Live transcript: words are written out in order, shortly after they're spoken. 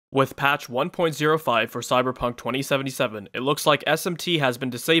With patch 1.05 for Cyberpunk 2077, it looks like SMT has been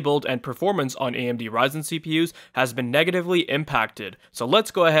disabled and performance on AMD Ryzen CPUs has been negatively impacted, so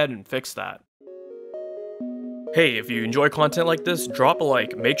let's go ahead and fix that. Hey, if you enjoy content like this, drop a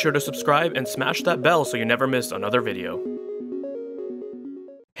like, make sure to subscribe, and smash that bell so you never miss another video.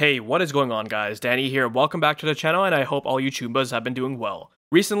 Hey, what is going on guys? Danny here, welcome back to the channel and I hope all you Chumbas have been doing well.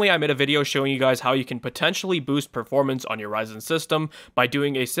 Recently, I made a video showing you guys how you can potentially boost performance on your Ryzen system by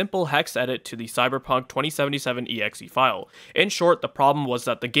doing a simple hex edit to the Cyberpunk 2077 exe file. In short, the problem was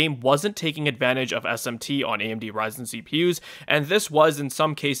that the game wasn't taking advantage of SMT on AMD Ryzen CPUs, and this was in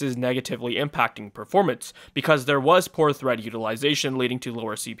some cases negatively impacting performance, because there was poor thread utilization leading to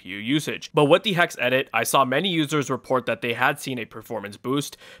lower CPU usage. But with the hex edit, I saw many users report that they had seen a performance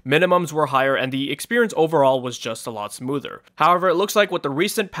boost, minimums were higher, and the experience overall was just a lot smoother. However, it looks like with the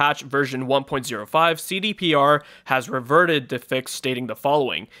recent patch version 1.05, CDPR has reverted the fix stating the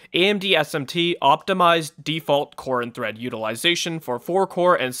following: AMD SMT optimized default core and thread utilization for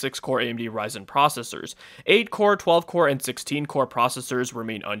 4-core and 6-core AMD Ryzen processors. 8-core, 12-core, and 16-core processors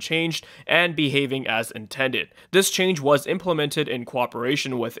remain unchanged and behaving as intended. This change was implemented in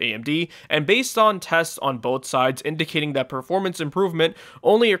cooperation with AMD and based on tests on both sides indicating that performance improvement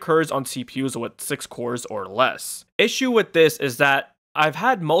only occurs on CPUs with 6 cores or less. Issue with this is that I've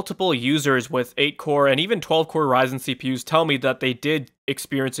had multiple users with 8-core and even 12-core Ryzen CPUs tell me that they did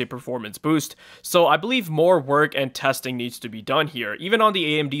experience a performance boost, so I believe more work and testing needs to be done here. Even on the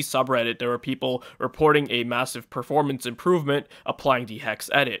AMD subreddit, there were people reporting a massive performance improvement applying the hex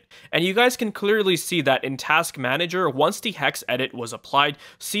edit. And you guys can clearly see that in Task Manager, once the hex edit was applied,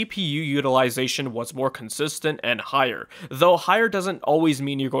 CPU utilization was more consistent and higher. Though higher doesn't always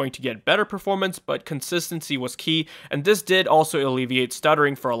mean you're going to get better performance, but consistency was key, and this did also alleviate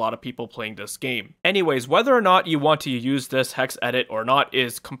stuttering for a lot of people playing this game. Anyways, whether or not you want to use this hex edit or not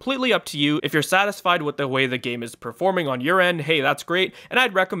is completely up to you. If you're satisfied with the way the game is performing on your end, hey, that's great, and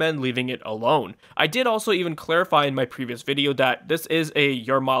I'd recommend leaving it alone. I did also even clarify in my previous video that this is a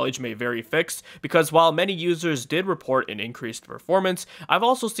your mileage may vary fix, because while many users did report an increased performance, I've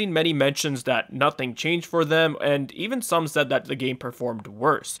also seen many mentions that nothing changed for them, and even some said that the game performed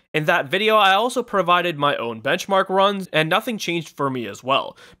worse. In that video, I also provided my own benchmark runs, and nothing changed for me as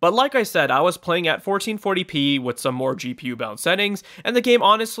well. But like I said, I was playing at 1440p with some more GPU bound settings, and the game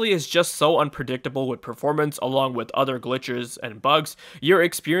honestly is just so unpredictable with performance along with other glitches and bugs. Your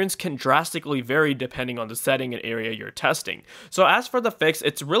experience can drastically vary depending on the setting and area you're testing. So as for the fix,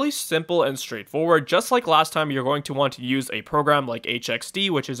 it's really simple and straightforward. Just like last time, you're going to want to use a program like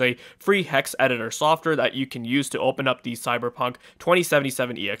HXD, which is a free hex editor software that you can use to open up the Cyberpunk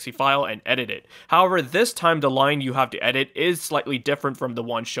 2077 exe file and edit it. However, this time the line you have to edit is slightly different from the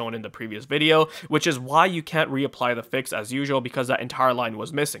one shown in the previous video, which is why you can't reapply the fix as usual, because that entire line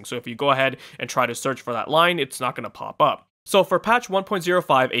was missing. So if you go ahead and try to search for that line, it's not going to pop up. So for patch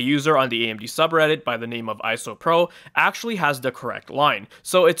 1.05, a user on the AMD subreddit by the name of ISOPro actually has the correct line.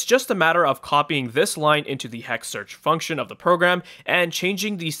 So it's just a matter of copying this line into the hex search function of the program and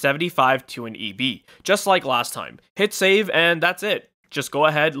changing the 75 to an EB, just like last time. Hit save and that's it. Just go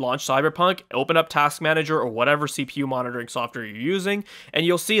ahead, launch Cyberpunk, open up Task Manager or whatever CPU monitoring software you're using, and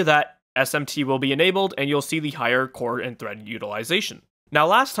you'll see that SMT will be enabled and you'll see the higher core and thread utilization. Now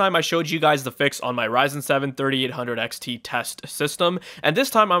last time I showed you guys the fix on my Ryzen 7 3800 XT test system, and this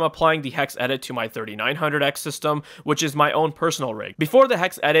time I'm applying the hex edit to my 3900X system, which is my own personal rig. Before the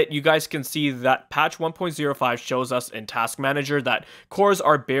hex edit, you guys can see that patch 1.05 shows us in Task Manager that cores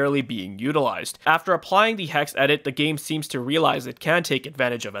are barely being utilized. After applying the hex edit, the game seems to realize it can take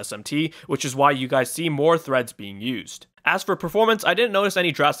advantage of SMT, which is why you guys see more threads being used. As for performance, I didn't notice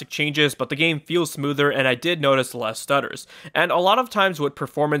any drastic changes, but the game feels smoother and I did notice less stutters. And a lot of times with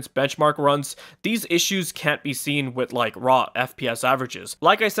performance benchmark runs, these issues can't be seen with like raw FPS averages.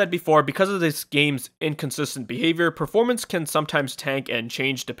 Like I said before, because of this game's inconsistent behavior, performance can sometimes tank and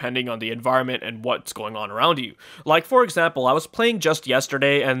change depending on the environment and what's going on around you. Like for example, I was playing just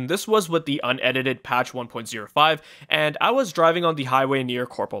yesterday and this was with the unedited patch 1.05 and I was driving on the highway near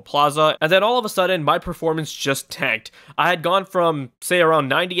Corporal Plaza and then all of a sudden my performance just tanked. I had gone from, say, around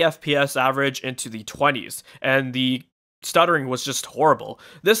 90 FPS average into the 20s, and the stuttering was just horrible.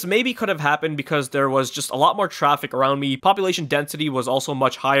 This maybe could have happened because there was just a lot more traffic around me, population density was also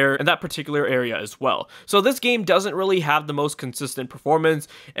much higher in that particular area as well. So this game doesn't really have the most consistent performance,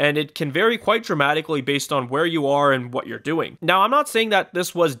 and it can vary quite dramatically based on where you are and what you're doing. Now, I'm not saying that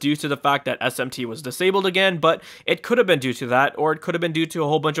this was due to the fact that SMT was disabled again, but it could have been due to that, or it could have been due to a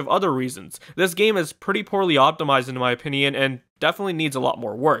whole bunch of other reasons. This game is pretty poorly optimized in my opinion, and definitely needs a lot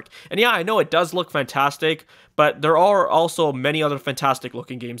more work. And yeah, I know it does look fantastic, but there are also many other fantastic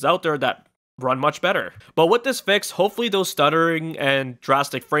looking games out there that run much better. But with this fix, hopefully those stuttering and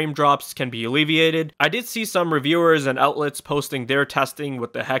drastic frame drops can be alleviated. I did see some reviewers and outlets posting their testing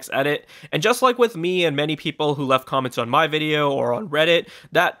with the Hex edit, and just like with me and many people who left comments on my video or on Reddit,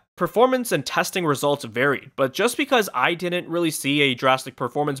 that performance and testing results varied, but just because I didn't really see a drastic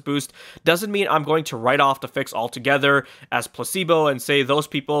performance boost doesn't mean I'm going to write off the fix altogether as placebo and say those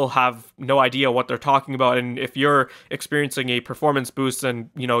people have no idea what they're talking about, and if you're experiencing a performance boost, then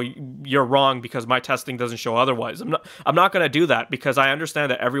you're wrong because my testing doesn't show otherwise. I'm not going to do that, because I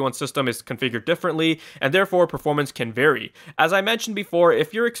understand that everyone's system is configured differently and therefore performance can vary. As I mentioned before,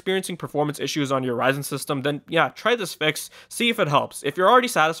 if you're experiencing performance issues on your Ryzen system, then yeah, try this fix, see if it helps. If you're already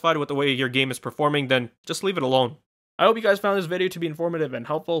satisfied with the way your game is performing, then just leave it alone. I hope you guys found this video to be informative and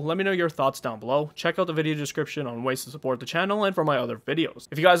helpful. Let me know your thoughts down below. Check out the video description on ways to support the channel and for my other videos.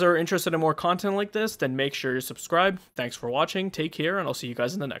 If you guys are interested in more content like this, then make sure you subscribe. Thanks for watching, take care, and I'll see you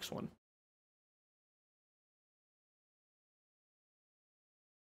guys in the next one.